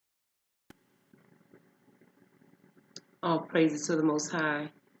All praises to the Most High.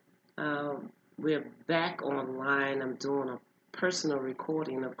 We're back online. I'm doing a personal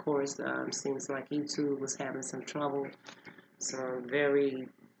recording. Of course, seems like YouTube was having some trouble, some very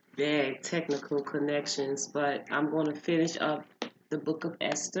bad technical connections. But I'm going to finish up the book of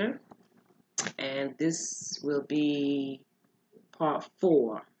Esther, and this will be part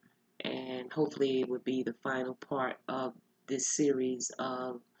 4, and hopefully it will be the final part of this series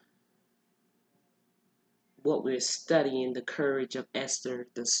of what we're studying, the courage of Esther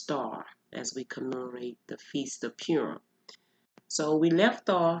the star, as we commemorate the Feast of Purim. So we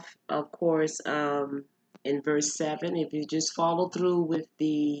left off, of course, in verse 7. If you just follow through with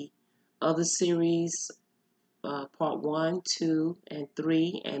the other series, part 1, 2, and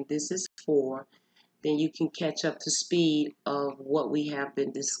 3, and this is 4, then you can catch up to speed of what we have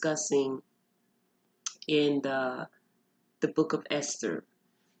been discussing in the book of Esther,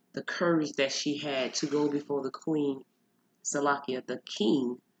 the courage that she had to go before the queen, Salakia, the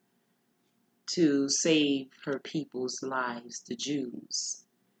king, to save her people's lives, the Jews.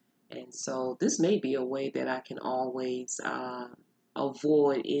 And so this may be a way that I can always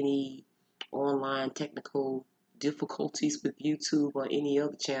avoid any online technical difficulties with YouTube or any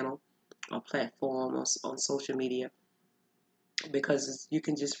other channel or platform on social media, because you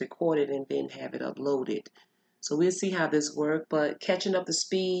can just record it and then have it uploaded. So we'll see how this works. But catching up the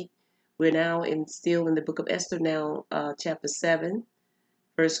speed, we're now still in the book of Esther now, chapter 7.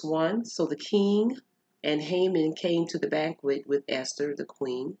 Verse 1, so the king and Haman came to the banquet with Esther, the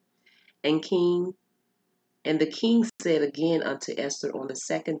queen, and the king said again unto Esther on the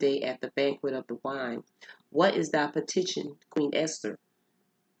second day at the banquet of the wine, what is thy petition, Queen Esther?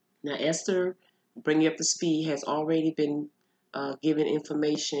 Now Esther, bring you up to speed, has already been given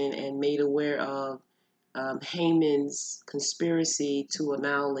information and made aware of Haman's conspiracy to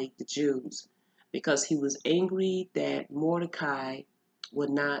annihilate the Jews, because he was angry that Mordecai would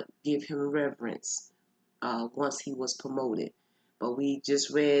not give him reverence once he was promoted. But we just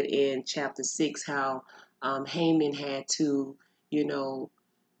read in chapter 6 how Haman had to,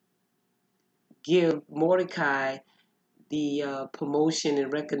 give Mordecai the promotion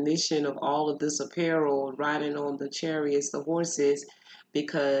and recognition of all of this apparel, riding on the chariots, the horses,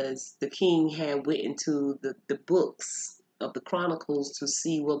 because the king had went into the books of the chronicles to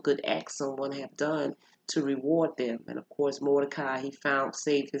see what good acts someone had done to reward them. And of course, Mordecai, he found,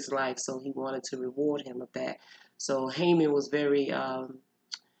 saved his life, so he wanted to reward him of that. So Haman was very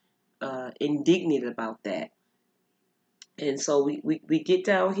indignant about that. And so we get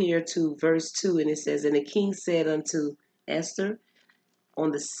down here to verse 2, and it says, and the king said unto Esther,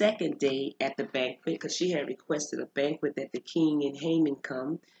 on the second day at the banquet, because she had requested a banquet that the king and Haman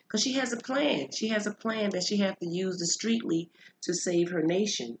come, because she has a plan. She has a plan that she has to use discreetly to save her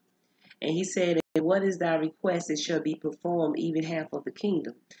nation. And he said, and what is thy request? It shall be performed, even half of the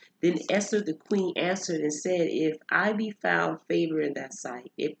kingdom. Then Esther the queen answered and said, if I be found favor in thy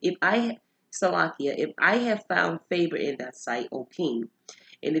sight, if I have found favor in thy sight, O king,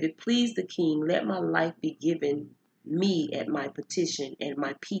 and if it please the king, let my life be given me at my petition and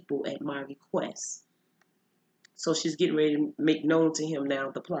my people at my request. So she's getting ready to make known to him now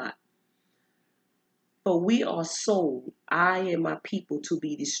the plot. For we are sold, I and my people, to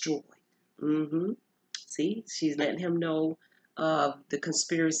be destroyed. See, she's letting him know of the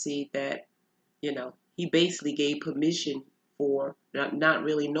conspiracy that, he basically gave permission for, not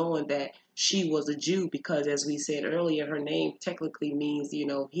really knowing that she was a Jew, because as we said earlier, her name technically means,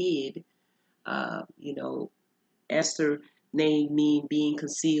 hid. Esther name mean being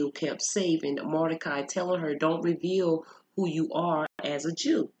concealed, kept safe, and Mordecai telling her, don't reveal who you are as a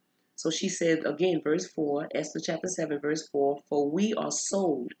Jew. So she said again, verse 4, Esther chapter 7, verse 4, for we are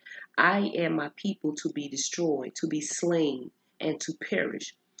sold, I and my people, to be destroyed, to be slain, and to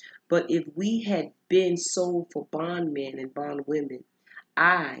perish. But if we had been sold for bondmen and bondwomen,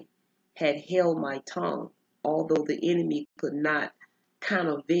 I had held my tongue, although the enemy could not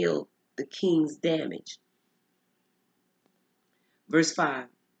countervail the king's damage. Verse 5,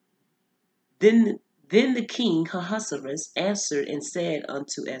 then the king Ahasuerus answered and said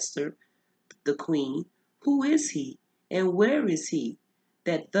unto Esther the queen, who is he, and where is he,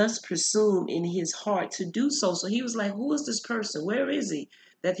 that thus presume in his heart to do so? So he was like, who is this person? Where is he,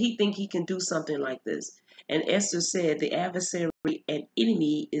 that he think he can do something like this? And Esther said, the adversary and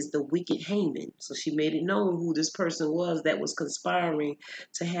enemy is the wicked Haman. So she made it known who this person was that was conspiring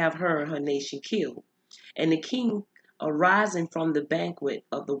to have her and her nation killed. And the king, arising from the banquet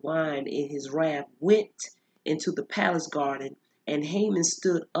of the wine in his wrath, went into the palace garden, and Haman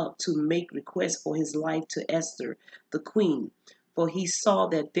stood up to make request for his life to Esther, the queen. for he saw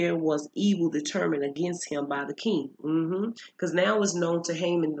that there was evil determined against him by the king. Because now it's known to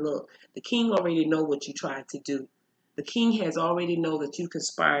Haman, look, the king already know what you tried to do. The king has already know that you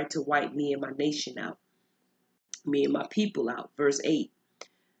conspired to wipe me and my nation out, me and my people out. Verse 8.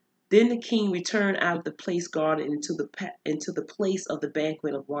 Then the king returned out of the place guarded into the place of the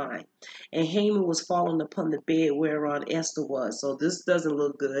banquet of wine. And Haman was fallen upon the bed whereon Esther was. So this doesn't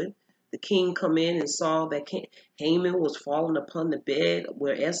look good. The king come in and saw that Haman was fallen upon the bed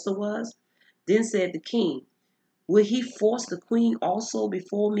where Esther was. Then said the king, will he force the queen also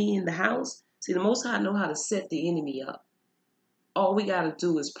before me in the house? See, the Most High know how to set the enemy up. All we got to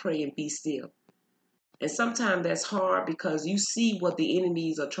do is pray and be still. And sometimes that's hard because you see what the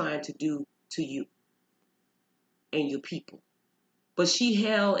enemies are trying to do to you and your people. But she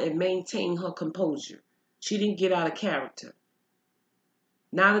held and maintained her composure. She didn't get out of character.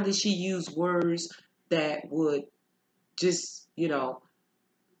 Neither did she use words that would just,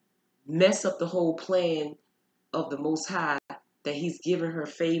 mess up the whole plan of the Most High, that he's given her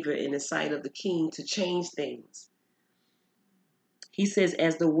favor in the sight of the king to change things. He says,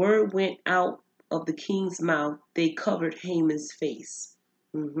 as the word went out of the king's mouth, they covered Haman's face.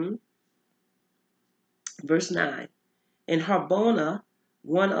 Verse 9. And Harbona,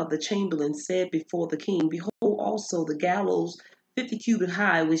 one of the chamberlains, said before the king, behold also the gallows 50 cubits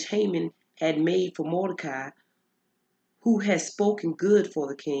high, which Haman had made for Mordecai, who has spoken good for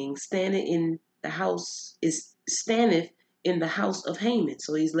the king, standeth in the house of Haman.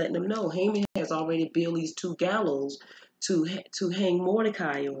 So he's letting them know Haman has already built these 2 gallows to hang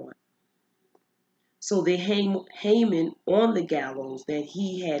Mordecai on. So they hang Haman on the gallows that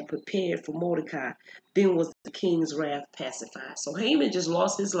he had prepared for Mordecai. Then was the king's wrath pacified. So Haman just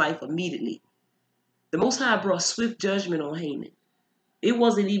lost his life immediately. The Most High brought swift judgment on Haman. It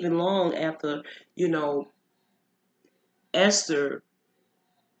wasn't even long after, Esther,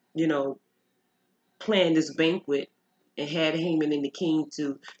 planned this banquet and had Haman and the king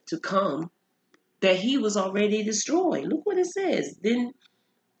to come, that he was already destroyed. Look what it says. Then,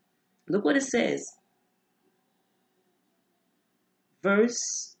 look what it says.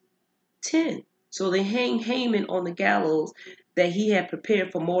 Verse 10. So they hanged Haman on the gallows that he had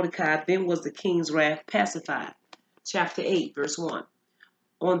prepared for Mordecai. Then was the king's wrath pacified. Chapter 8, verse 1.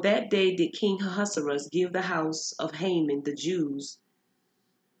 On that day did King Ahasuerus give the house of Haman, the Jews'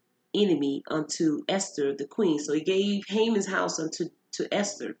 enemy, unto Esther, the queen. So he gave Haman's house to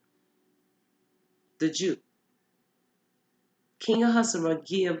Esther, the Jew. King Ahasuerus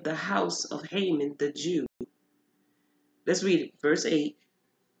give the house of Haman, the Jew. Let's read it. Verse 8,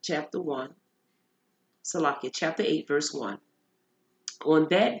 chapter 1. Salakia, chapter 8, verse 1. On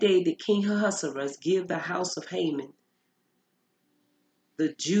that day did King Ahasuerus give the house of Haman,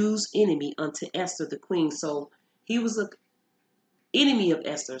 the Jews' enemy, unto Esther, the queen. So he was an enemy of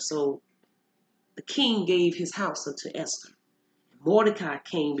Esther. So the king gave his house unto Esther. Mordecai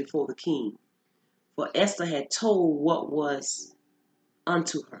came before the king, for Esther had told what was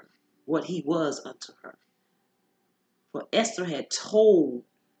unto her, what he was unto her. For Esther had told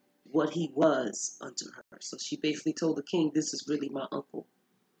what he was unto her. So she basically told the king, this is really my uncle.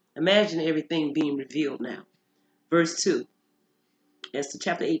 Imagine everything being revealed now. Verse 2. Esther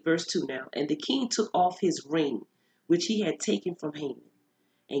chapter 8, verse 2 now. And the king took off his ring, which he had taken from Haman,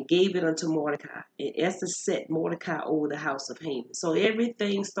 and gave it unto Mordecai. And Esther set Mordecai over the house of Haman. So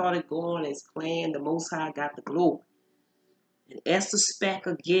everything started going as planned. The Most High got the glory. And Esther spake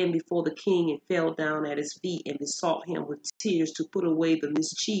again before the king and fell down at his feet and besought him with tears to put away the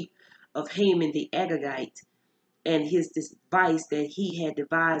mischief of Haman the Agagite and his device that he had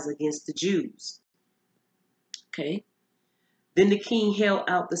devised against the Jews. Okay. Then the king held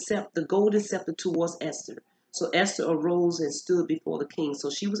out the golden scepter towards Esther. So Esther arose and stood before the king. So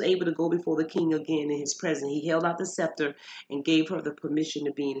she was able to go before the king again in his presence. He held out the scepter and gave her the permission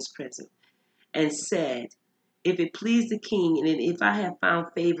to be in his presence, and said, if it please the king, and if I have found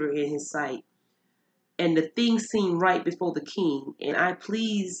favor in his sight, and the thing seem right before the king, and I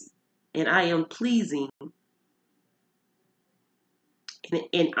am pleasing,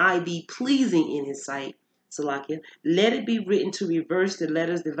 and I be pleasing in his sight, Salakia, let it be written to reverse the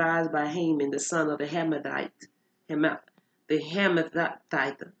letters devised by Haman, the son of the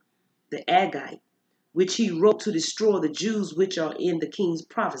the Agite, which he wrote to destroy the Jews which are in the king's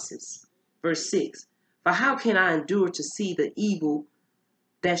provinces. Verse 6. For how can I endure to see the evil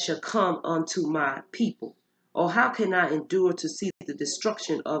that shall come unto my people? Or how can I endure to see the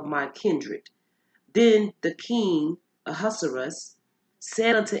destruction of my kindred? Then the king Ahasuerus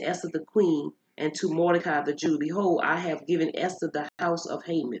said unto Esther the queen, and to Mordecai the Jew, behold, I have given Esther the house of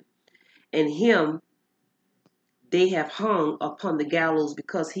Haman, and him they have hung upon the gallows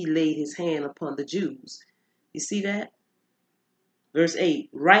because he laid his hand upon the Jews. You see that? Verse 8,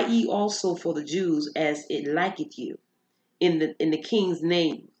 write ye also for the Jews as it liketh you in the king's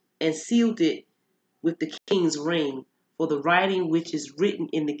name, and sealed it with the king's ring. For the writing which is written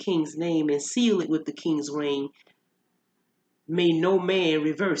in the king's name, and seal it with the king's ring, may no man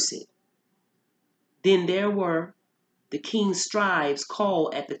reverse it. Then there were the king's scribes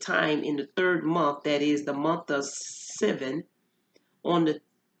called at the time in the 3rd month, that is the month of Sivan, on the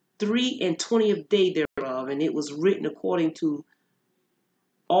 23rd day thereof, and it was written according to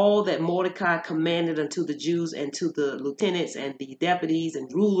all that Mordecai commanded unto the Jews, and to the lieutenants and the deputies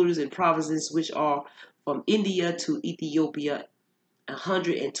and rulers and provinces which are from India to Ethiopia,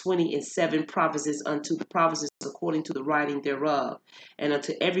 127 provinces, unto the provinces according to the writing thereof, and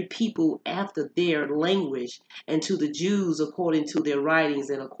unto every people after their language, and to the Jews according to their writings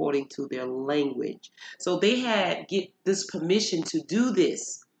and according to their language. So they had get this permission to do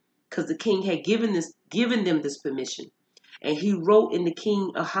this, because the king had given them this permission. And he wrote in the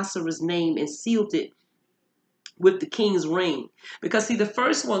king Ahasuerus' name and sealed it with the king's ring. Because see, the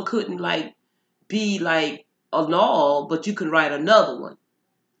first one couldn't be annulled, but you can write another one.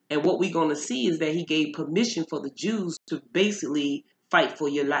 And what we're going to see is that he gave permission for the Jews to basically fight for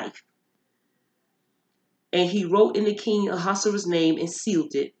your life. And he wrote in the king Ahasuerus' name and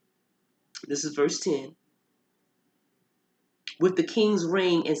sealed it. This is verse 10. With the king's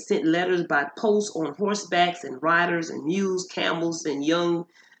ring, and sent letters by post on horsebacks and riders and mules, camels, and young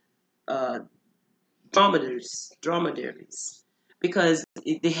dromedaries, because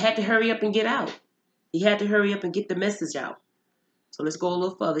they had to hurry up and get out. He had to hurry up and get the message out. So let's go a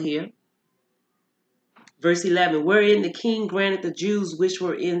little further here. Verse 11, wherein the king granted the Jews which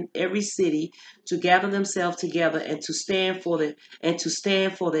were in every city to gather themselves together and to stand for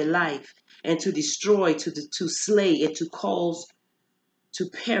their life, and to destroy, to slay, and to cause to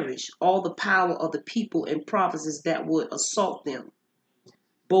perish all the power of the people and provinces that would assault them,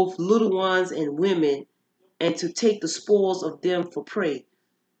 both little ones and women, and to take the spoils of them for prey,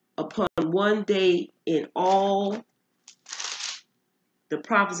 upon one day in all the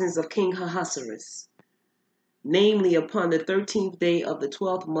provinces of King Ahasuerus, namely upon the 13th day of the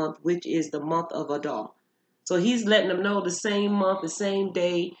 12th month, which is the month of Adar. So he's letting them know the same month, the same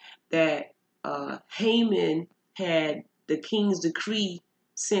day that Haman had the king's decree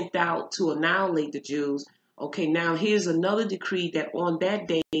sent out to annihilate the Jews. Okay, now here's another decree that on that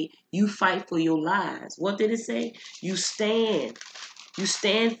day you fight for your lives. What did it say? You stand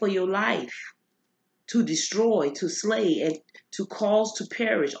for your life, to destroy, to slay, and to cause to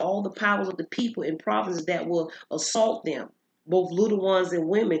perish all the powers of the people and provinces that will assault them, both little ones and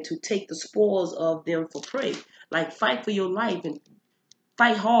women, to take the spoils of them for prey. Like, fight for your life and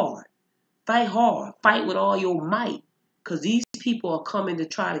fight hard. Fight with all your might, because these people are coming to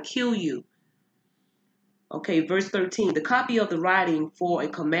try to kill you. Okay, verse 13. The copy of the writing for a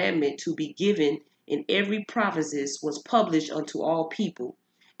commandment to be given in every province was published unto all people,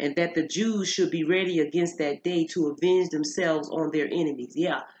 and that the Jews should be ready against that day to avenge themselves on their enemies.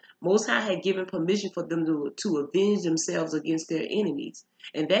 Yeah, Most High had given permission for them to avenge themselves against their enemies.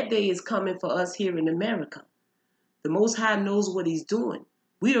 And that day is coming for us here in America. The Most High knows what he's doing.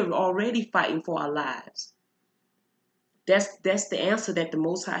 We are already fighting for our lives. That's the answer that the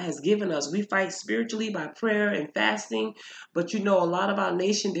Most High has given us. We fight spiritually by prayer and fasting. But a lot of our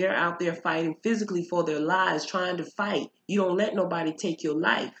nation, they're out there fighting physically for their lives, trying to fight. You don't let nobody take your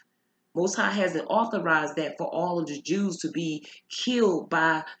life. Most High hasn't authorized that for all of the Jews to be killed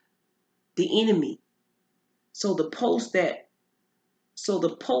by the enemy. So the post that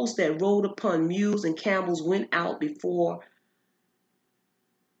rode upon mules and camels went out,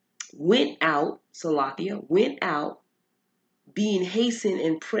 being hastened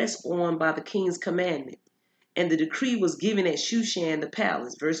and pressed on by the king's commandment. And the decree was given at Shushan the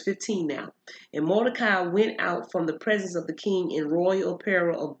palace. Verse 15 now. And Mordecai went out from the presence of the king in royal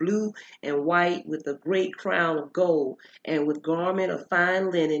apparel of blue and white, with a great crown of gold, and with garment of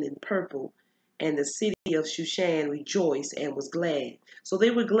fine linen and purple. And the city of Shushan rejoiced and was glad. So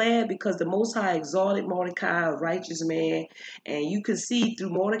they were glad because the Most High exalted Mordecai, a righteous man. And you can see through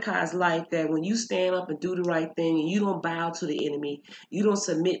Mordecai's life that when you stand up and do the right thing and you don't bow to the enemy, you don't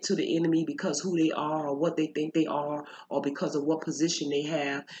submit to the enemy because who they are or what they think they are or because of what position they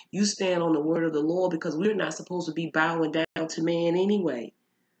have. You stand on the word of the Lord, because we're not supposed to be bowing down to man anyway.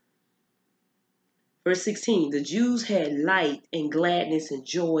 Verse 16, the Jews had light and gladness and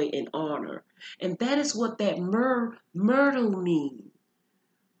joy and honor. And that is what that myrtle means.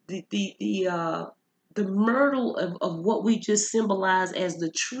 The myrtle of what we just symbolize as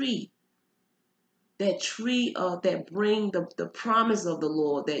the tree. that tree that bring the promise of the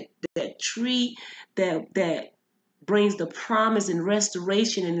Lord, that tree that brings the promise and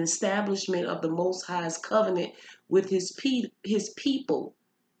restoration and establishment of the Most High's covenant with his people.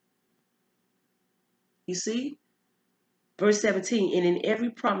 You see? Verse 17, and in every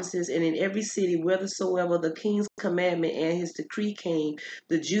promises and in every city, whithersoever the king's commandment and his decree came,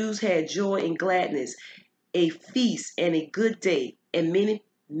 the Jews had joy and gladness, a feast and a good day. And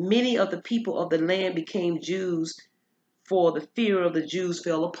many of the people of the land became Jews, for the fear of the Jews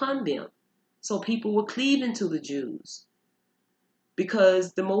fell upon them. So people were cleaving to the Jews,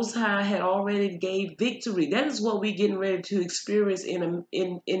 because the Most High had already gave victory. That is what we're getting ready to experience in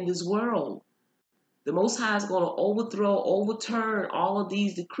this world. The Most High is going to overturn all of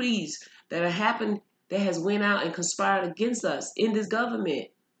these decrees that have happened, that has went out and conspired against us in this government.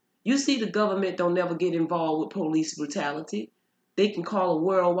 You see, the government don't never get involved with police brutality. They can call a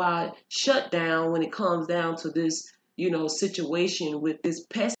worldwide shutdown when it comes down to this, situation with this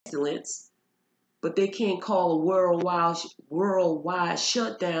pestilence. But they can't call a worldwide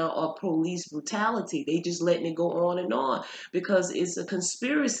shutdown of police brutality. They just letting it go on because it's a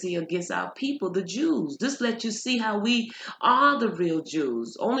conspiracy against our people, the Jews. This lets you see how we are the real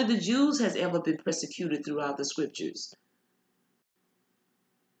Jews. Only the Jews has ever been persecuted throughout the scriptures.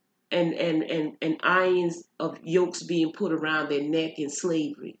 And irons of yokes being put around their neck in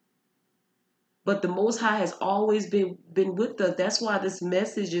slavery. But the Most High has always been with us. That's why this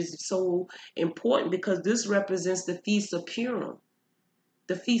message is so important, because this represents the Feast of Purim.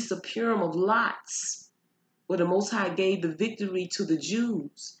 The Feast of Purim of lots, where the Most High gave the victory to the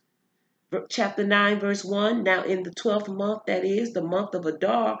Jews. Chapter 9, verse 1, now in the 12th month, that is, the month of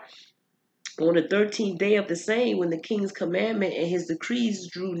Adar, on the 13th day of the same, when the king's commandment and his decrees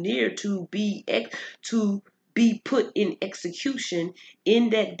drew near to be put in execution, in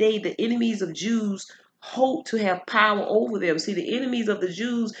that day the enemies of Jews hope to have power over them. See, the enemies of the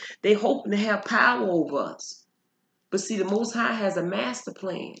Jews, they hoping to have power over us. But see, the Most High has a master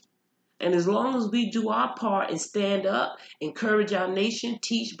plan. And as long as we do our part and stand up, encourage our nation,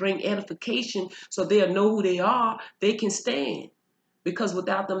 teach, bring edification, so they'll know who they are, they can stand. Because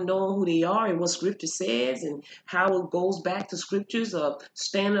without them knowing who they are and what scripture says and how it goes back to scriptures of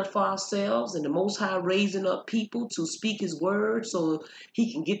standing up for ourselves and the Most High raising up people to speak his word so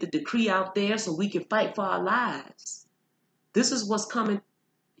he can get the decree out there so we can fight for our lives. This is what's coming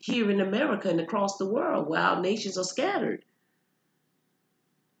here in America and across the world where our nations are scattered.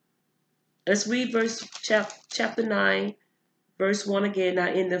 Let's read chapter 9, verse 1 again.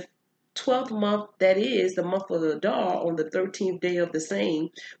 Now in the 12th month, that is, the month of Adar, on the 13th day of the same,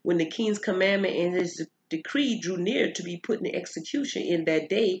 when the king's commandment and his decree drew near to be put in execution, in that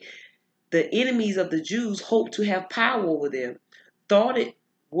day, the enemies of the Jews hoped to have power over them, though it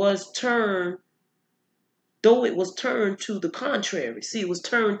was turned to the contrary. See, it was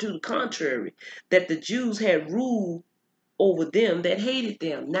turned to the contrary, that the Jews had ruled over them that hated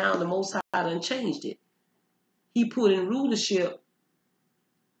them. Now the Most High done changed it. He put in rulership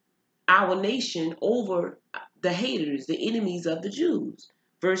our nation over the haters, the enemies of the Jews.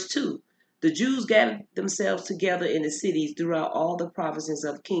 Verse 2, the Jews gathered themselves together in the cities throughout all the provinces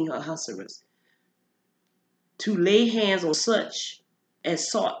of King Ahasuerus to lay hands on such as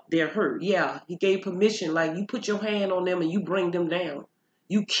sought their hurt. Yeah, he gave permission, like you put your hand on them and you bring them down.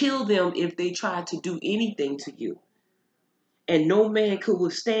 You kill them if they try to do anything to you. And no man could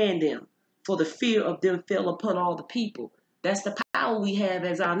withstand them, for the fear of them fell upon all the people. That's the power we have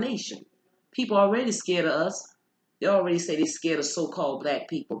as our nation. People are already scared of us. They already say they're scared of so-called black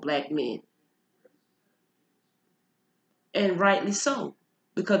people, black men. And rightly so,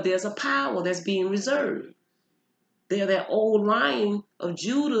 because there's a power that's being reserved. They're that old lion of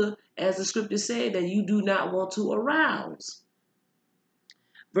Judah, as the scripture said, that you do not want to arouse.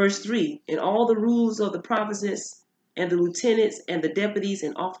 Verse 3, and all the rulers of the provinces and the lieutenants and the deputies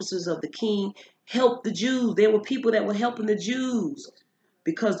and officers of the king helped the Jews. There were people that were helping the Jews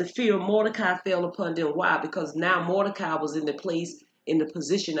because the fear of Mordecai fell upon them. Why? Because now Mordecai was in the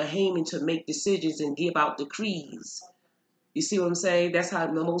position of Haman to make decisions and give out decrees. You see what I'm saying? That's how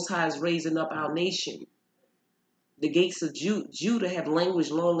the Most High is raising up our nation. The gates of Judah have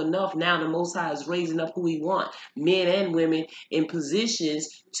languished long enough. Now the Most High is raising up who he wants, men and women in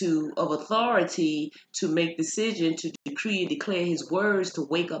positions of authority to make decisions, to decree and declare his words, to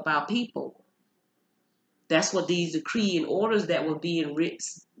wake up our people. That's what these decree and orders that were being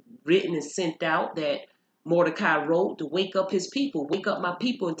written and sent out, that Mordecai wrote, to wake up his people, wake up my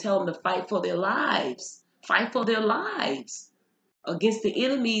people and tell them to fight for their lives. Fight for their lives against the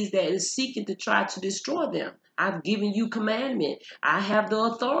enemies that is seeking to try to destroy them. I've given you commandment. I have the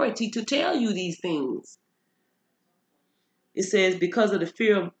authority to tell you these things. It says, because of the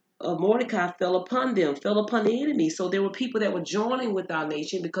fear of Mordecai fell upon them, fell upon the enemy. So there were people that were joining with our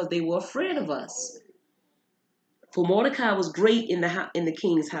nation because they were afraid of us. For Mordecai was great in the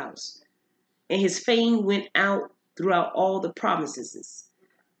king's house, and his fame went out throughout all the provinces.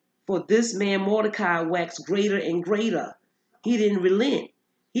 For this man Mordecai waxed greater and greater. He didn't relent.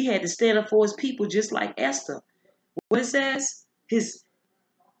 He had to stand up for his people just like Esther. What it says?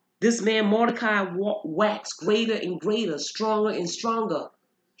 This man Mordecai waxed greater and greater, stronger and stronger.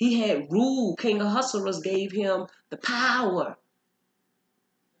 He had rule. King Ahasuerus gave him the power.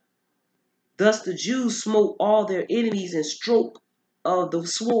 Thus the Jews smote all their enemies and stroke of the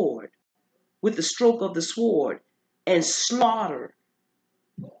sword, with the stroke of the sword, and slaughter,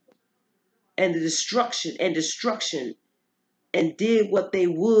 and the destruction, and did what they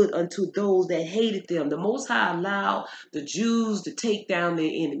would unto those that hated them. The Most High allowed the Jews to take down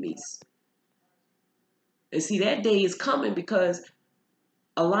their enemies. And see, that day is coming because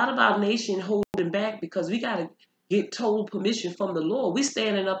a lot of our nation holding back because we got to get total permission from the Lord. We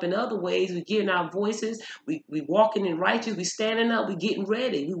standing up in other ways. We getting our voices. We walking in righteous. We standing up. We getting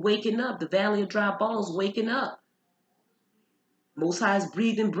ready. We waking up. The valley of dry bones waking up. Most High is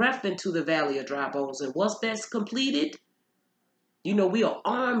breathing breath into the valley of dry bones. And once that's completed, you know, we are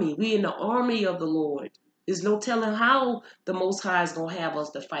army. We in the army of the Lord. There's no telling how the Most High is going to have us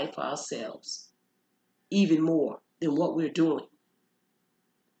to fight for ourselves even more than what we're doing.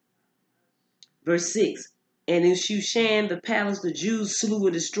 Verse 6, and in Shushan, the palace, the Jews slew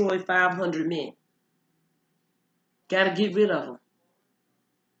and destroyed 500 men. Got to get rid of them.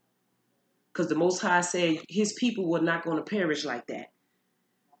 Because the Most High said his people were not going to perish like that.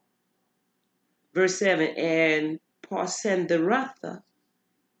 Verse 7, and Parsendaratha,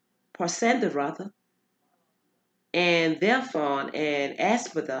 and Therphon, and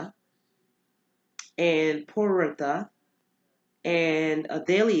Aspatha, and Poratha, and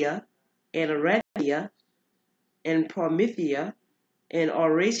Adelia, and Aradia, and Parmithia, and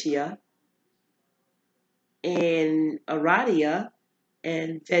Auratia, and Aradia,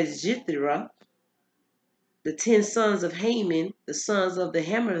 and Vezjithra, the 10 sons of Haman, the sons of the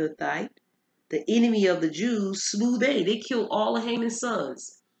Hamerathite, the enemy of the Jews, slew they. They killed all of Haman's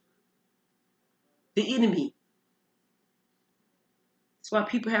sons. The enemy. That's why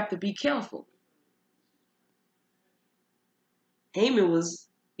people have to be careful. Haman was,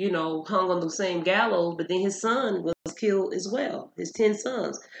 hung on the same gallows, but then his son was killed as well, his 10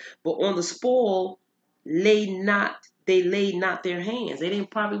 sons. But on the spoil, they laid not their hands. They didn't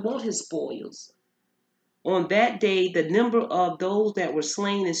probably want his spoils. On that day, the number of those that were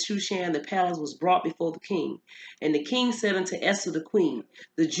slain in Shushan the palace was brought before the king. And the king said unto Esther the queen,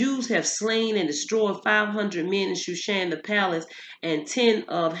 the Jews have slain and destroyed 500 men in Shushan the palace, and 10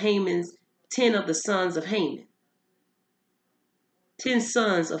 of the sons of Haman. 10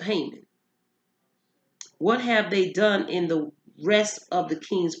 sons of Haman. What have they done in the rest of the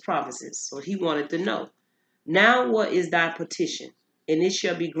king's provinces? So he wanted to know. Now what is thy petition? And it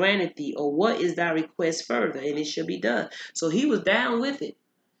shall be granted thee. Or what is thy request further? And it shall be done. So he was down with it.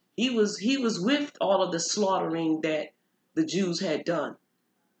 He was with all of the slaughtering that the Jews had done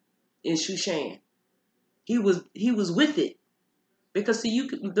in Shushan. He was with it. Because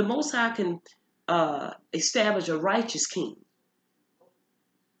the Most High can establish a righteous king.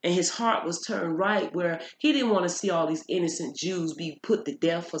 And his heart was turned right, where he didn't want to see all these innocent Jews be put to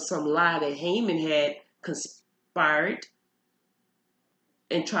death for some lie that Haman had conspired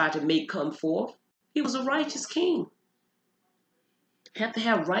and tried to make come forth. He was a righteous king. Have to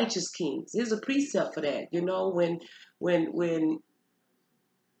have righteous kings. There's a precept for that. When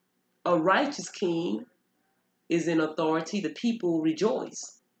a righteous king is in authority, the people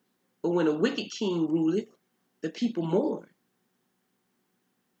rejoice. But when a wicked king ruleth, the people mourn.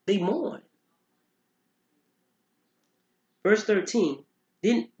 They mourn. Verse 13.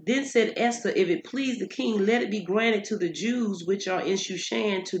 Then said Esther, if it please the king, let it be granted to the Jews which are in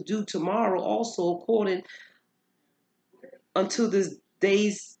Shushan to do tomorrow also according unto this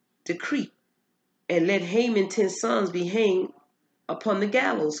day's decree. And let Haman 10 sons be hanged upon the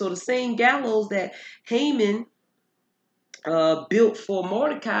gallows. So the same gallows that Haman built for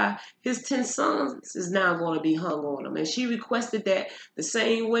Mordecai, his 10 sons is now going to be hung on him. And she requested that the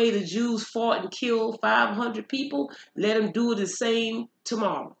same way the Jews fought and killed 500 people, let them do the same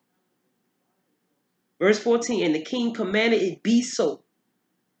tomorrow. Verse 14, and the king commanded it be so.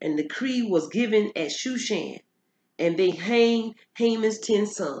 And the decree was given at Shushan, and they hanged Haman's 10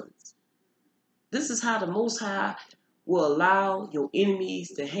 sons. This is how the Most High will allow your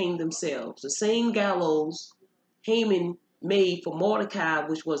enemies to hang themselves. The same gallows Haman made for Mordecai,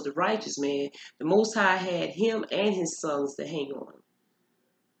 which was the righteous man, the Most High had him and his sons to hang on.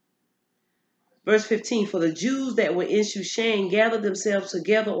 Verse 15, for the Jews that were in Shushan gathered themselves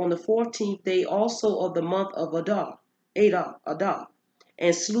together on the 14th day also of the month of Adar,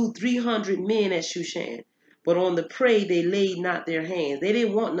 and slew 300 men at Shushan. But on the prey they laid not their hands. They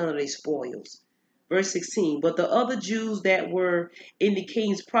didn't want none of their spoils. Verse 16, but the other Jews that were in the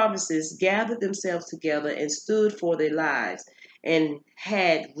king's provinces gathered themselves together and stood for their lives, and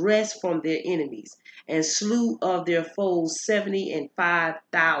had rest from their enemies, and slew of their foes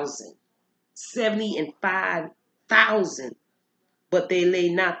 75,000. 75,000, but they lay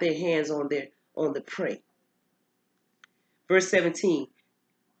not their hands on the prey. Verse 17,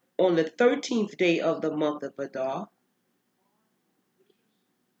 on the 13th day of the month of Adar,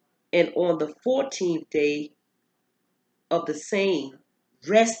 and on the 14th day of the same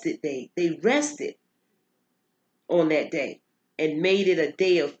rested day, they rested on that day and made it a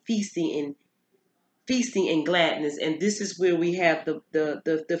day of feasting and gladness. And this is where we have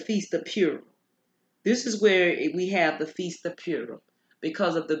the feast of Purim. This is where we have the feast of Purim,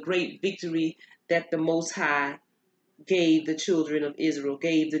 because of the great victory that the Most High gave the children of Israel,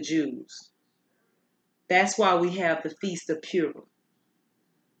 gave the Jews. That's why we have the feast of Purim.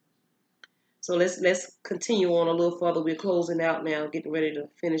 So let's continue on a little further. We're closing out now, getting ready to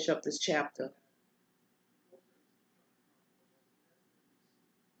finish up this chapter.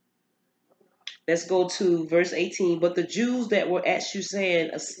 Let's go to verse 18. But the Jews that were at Shushan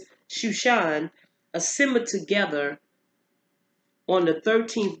assembled together on the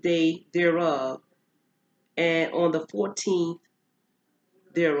 13th day thereof, and on the 14th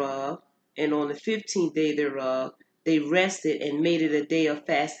thereof, and on the 15th day thereof, they rested and made it a day of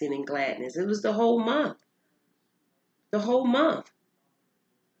fasting and gladness. It was the whole month. The whole month.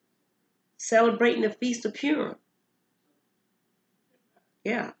 Celebrating the Feast of Purim.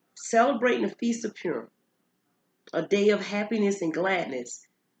 Yeah. Celebrating the Feast of Purim. A day of happiness and gladness.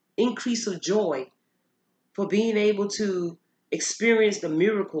 Increase of joy for being able to experience the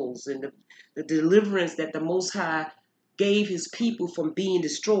miracles and the deliverance that the Most High gave his people from being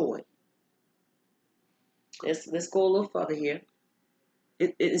destroyed. Let's go a little further here.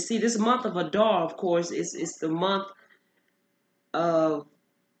 See, this month of Adar, of course, is the month of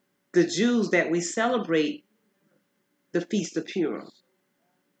the Jews that we celebrate the Feast of Purim.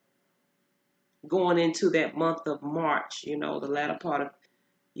 Going into that month of March, the latter part of,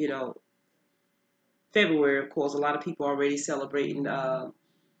 February, of course, a lot of people are already celebrating the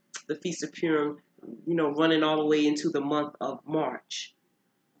Feast of Purim, running all the way into the month of March,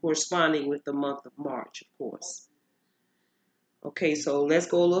 corresponding with the month of March, of course. Okay, so let's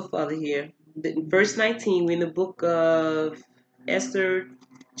go a little further here. Verse 19, we're in the book of Esther,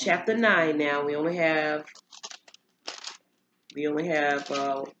 chapter 9 now. We only have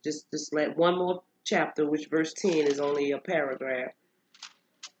just let one more chapter, which verse 10 is only a paragraph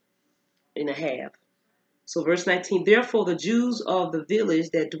and a half. So verse 19, therefore the Jews of the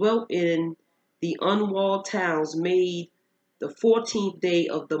village that dwelt in the unwalled towns made the 14th day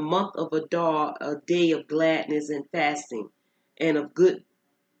of the month of Adar a day of gladness and fasting, and a good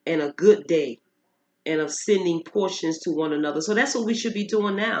day, and of sending portions to one another. So that's what we should be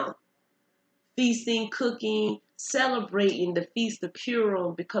doing now. Feasting, cooking, celebrating the Feast of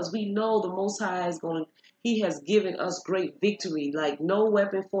Purim, because we know the Most High He has given us great victory. Like no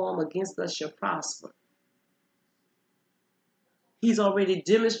weapon formed against us shall prosper. He's already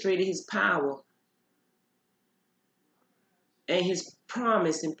demonstrated his power and his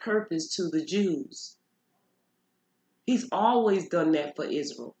promise and purpose to the Jews. He's always done that for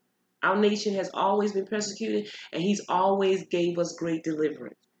Israel. Our nation has always been persecuted, and he's always gave us great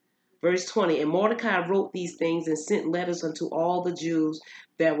deliverance. Verse 20, and Mordecai wrote these things and sent letters unto all the Jews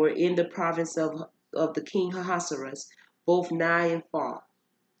that were in the province of the king Ahasuerus, both nigh and far,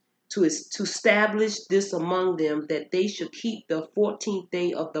 to establish this among them, that they should keep the 14th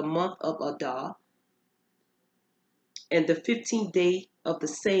day of the month of Adar, and the 15th day of the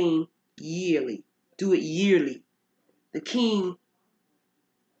same yearly. Do it yearly. The king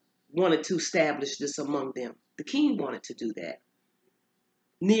wanted to establish this among them. The king wanted to do that.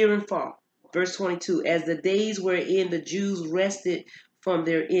 Near and far. Verse 22, as the days wherein the Jews rested from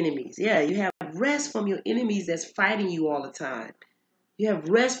their enemies. Yeah, you have rest from your enemies that's fighting you all the time. You have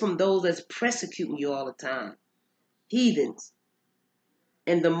rest from those that's persecuting you all the time. Heathens.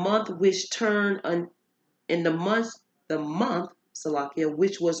 And the month which turned Salakia,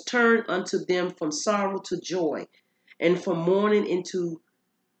 which was turned unto them from sorrow to joy, and from mourning into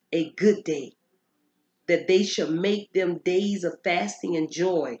a good day, that they should make them days of fasting and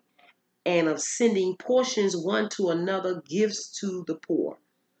joy, and of sending portions one to another, gifts to the poor.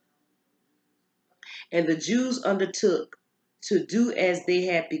 And the Jews undertook to do as they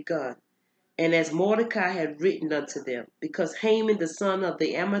had begun, and as Mordecai had written unto them, because Haman the son of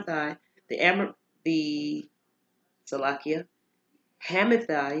the Amathai, the Salakia,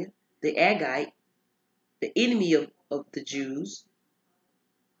 Hamathai, the Agite, the enemy of the Jews,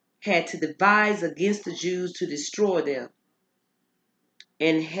 had to devise against the Jews to destroy them,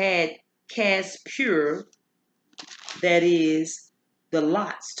 and had cast pure, that is, the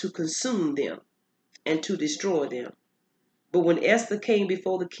lots, to consume them and to destroy them. But when Esther came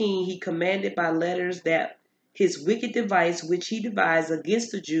before the king, he commanded by letters that his wicked device which he devised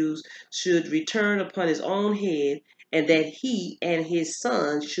against the Jews should return upon his own head, and that he and his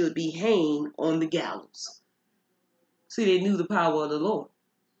sons should be hanged on the gallows. See, they knew the power of the Lord.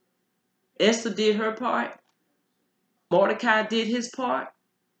 Esther did her part, Mordecai did his part,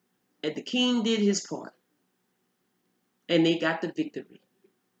 and the king did his part. And they got the victory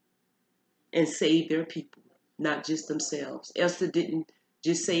and saved their people, not just themselves. Esther didn't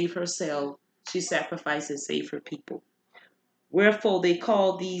just save herself, she sacrificed and saved her people. Wherefore they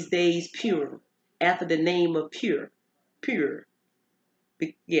called these days Purim, after the name of pure, pure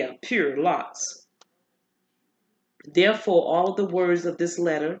lots. Therefore all the words of this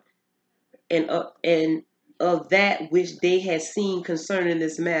letter and of that which they had seen concerning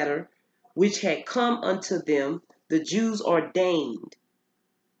this matter, which had come unto them, the Jews ordained,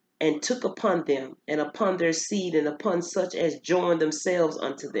 and took upon them, and upon their seed, and upon such as joined themselves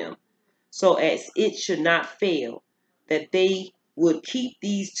unto them, so as it should not fail, that they would keep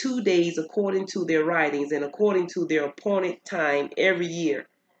these 2 days according to their writings, and according to their appointed time every year,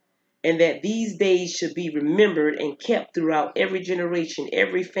 and that these days should be remembered and kept throughout every generation,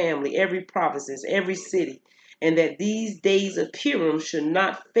 every family, every province, every city, and that these days of Purim should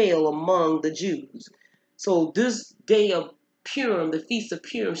not fail among the Jews. So this day of Purim, the Feast of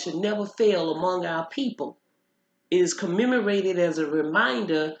Purim, should never fail among our people. It is commemorated as a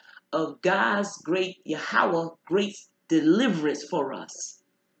reminder of God's great Yahweh, great deliverance for us,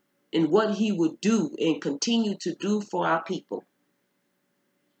 and what he would do and continue to do for our people.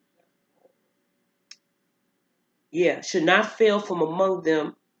 Should not fail from among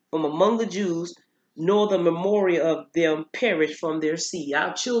the Jews, nor the memorial of them perish from their seed.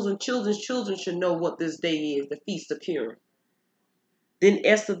 Our children's children should know what this day is, the Feast of Purim. Then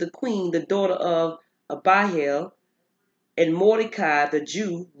Esther the queen, the daughter of Abihail, and Mordecai the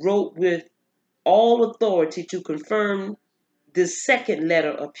Jew wrote with all authority to confirm this second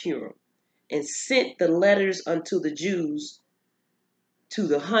letter of Purim, and sent the letters unto the Jews to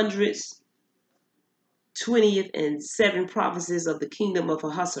the 120th and 7 provinces of the kingdom of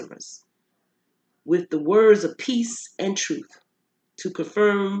Ahasuerus, with the words of peace and truth, to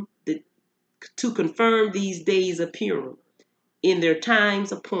confirm these days of Purim in their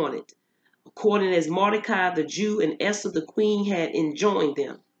times appointed, according as Mordecai the Jew and Esther the queen had enjoined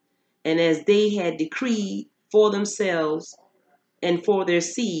them, and as they had decreed for themselves and for their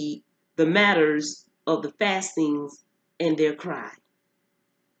seed the matters of the fastings and their cry.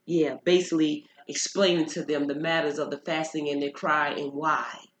 Basically explaining to them the matters of the fasting and their cry and why.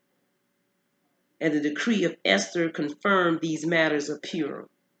 And the decree of Esther confirmed these matters of Purim,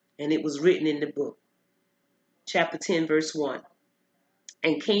 and it was written in the book. Chapter 10, verse 1.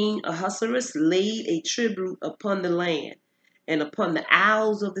 And King Ahasuerus laid a tribute upon the land and upon the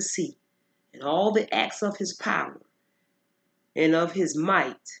isles of the sea, and all the acts of his power and of his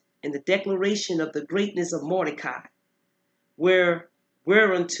might, and the declaration of the greatness of Mordecai,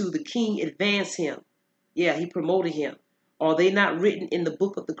 whereunto the king advanced him. He promoted him. Are they not written in the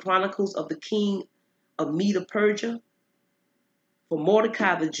book of the Chronicles of the king of Media Persia? For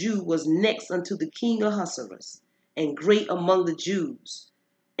Mordecai the Jew was next unto the king Ahasuerus, and great among the Jews,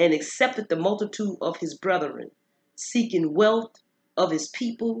 and accepted the multitude of his brethren, seeking wealth of his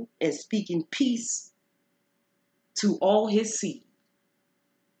people, and speaking peace to all his seed.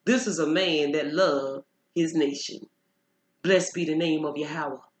 This is a man that loved his nation. Blessed be the name of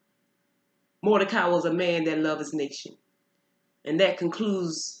Yahweh. Mordecai was a man that loved his nation. And that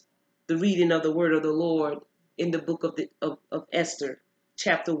concludes the reading of the word of the Lord in the book of Esther,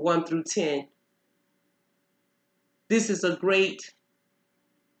 chapter 1 through 10. This is a great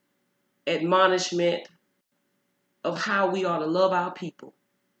admonishment of how we ought to love our people.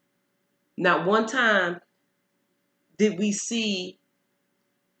 Not one time did we see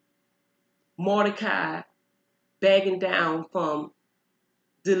Mordecai backing down from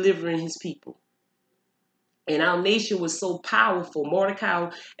delivering his people. And our nation was so powerful. Mordecai,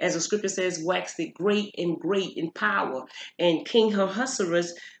 as the scripture says, waxed it great and great in power. And King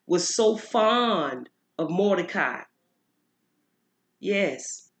Ahasuerus was so fond of Mordecai.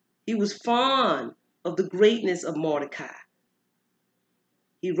 Yes, he was fond of the greatness of Mordecai.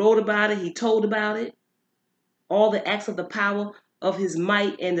 He wrote about it. He told about it. All the acts of the power of his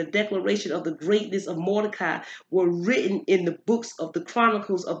might and the declaration of the greatness of Mordecai were written in the books of the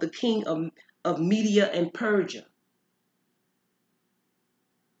chronicles of the king of Media and Persia.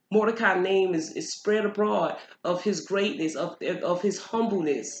 Mordecai's name is spread abroad of his greatness, of his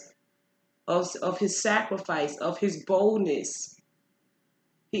humbleness, of his sacrifice, of his boldness.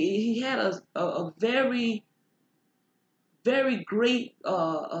 He had a very, very great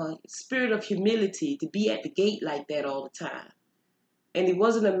spirit of humility to be at the gate like that all the time. And he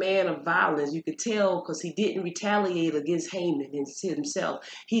wasn't a man of violence. You could tell because he didn't retaliate against Haman himself.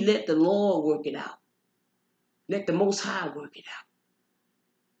 He let the Lord work it out. Let the Most High work it out.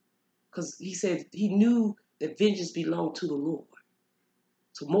 Because he said he knew that vengeance belonged to the Lord.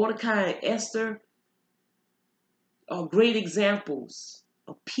 So Mordecai and Esther are great examples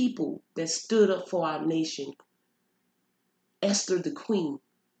of people that stood up for our nation. Esther, the queen,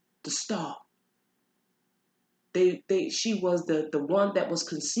 the star. She was the one that was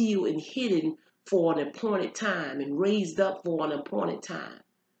concealed and hidden for an appointed time and raised up for an appointed time.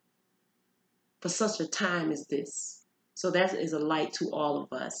 For such a time as this. So that is a light to all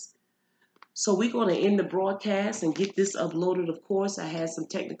of us. So we're going to end the broadcast and get this uploaded. Of course, I had some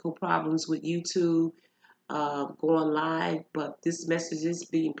technical problems with YouTube going live, but this message is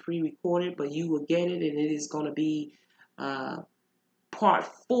being pre-recorded, but you will get it, and it is going to be part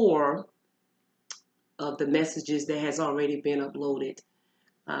 4 of the messages that has already been uploaded.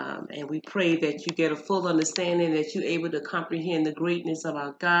 And we pray that you get a full understanding, that you're able to comprehend the greatness of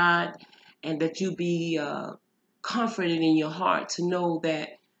our God, and that you be comforted in your heart to know that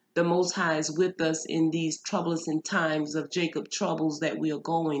the Most High is with us in these troublesome times of Jacob troubles that we are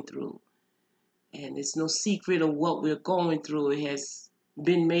going through. And it's no secret of what we're going through. It has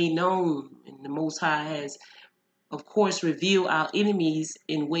been made known, and the Most High has, of course, revealed our enemies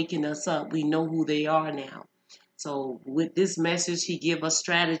in waking us up. We know who they are now. So with this message, he give us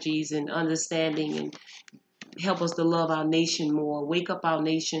strategies and understanding and help us to love our nation more, wake up our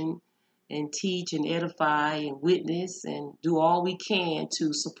nation and teach and edify and witness and do all we can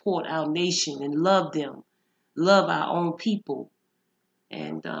to support our nation and love them, love our own people.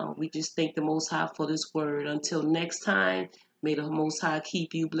 And we just thank the Most High for this word. Until next time, may the Most High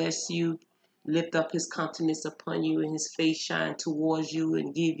keep you, bless you, lift up his countenance upon you and his face shine towards you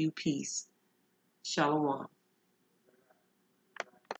and give you peace. Shalom.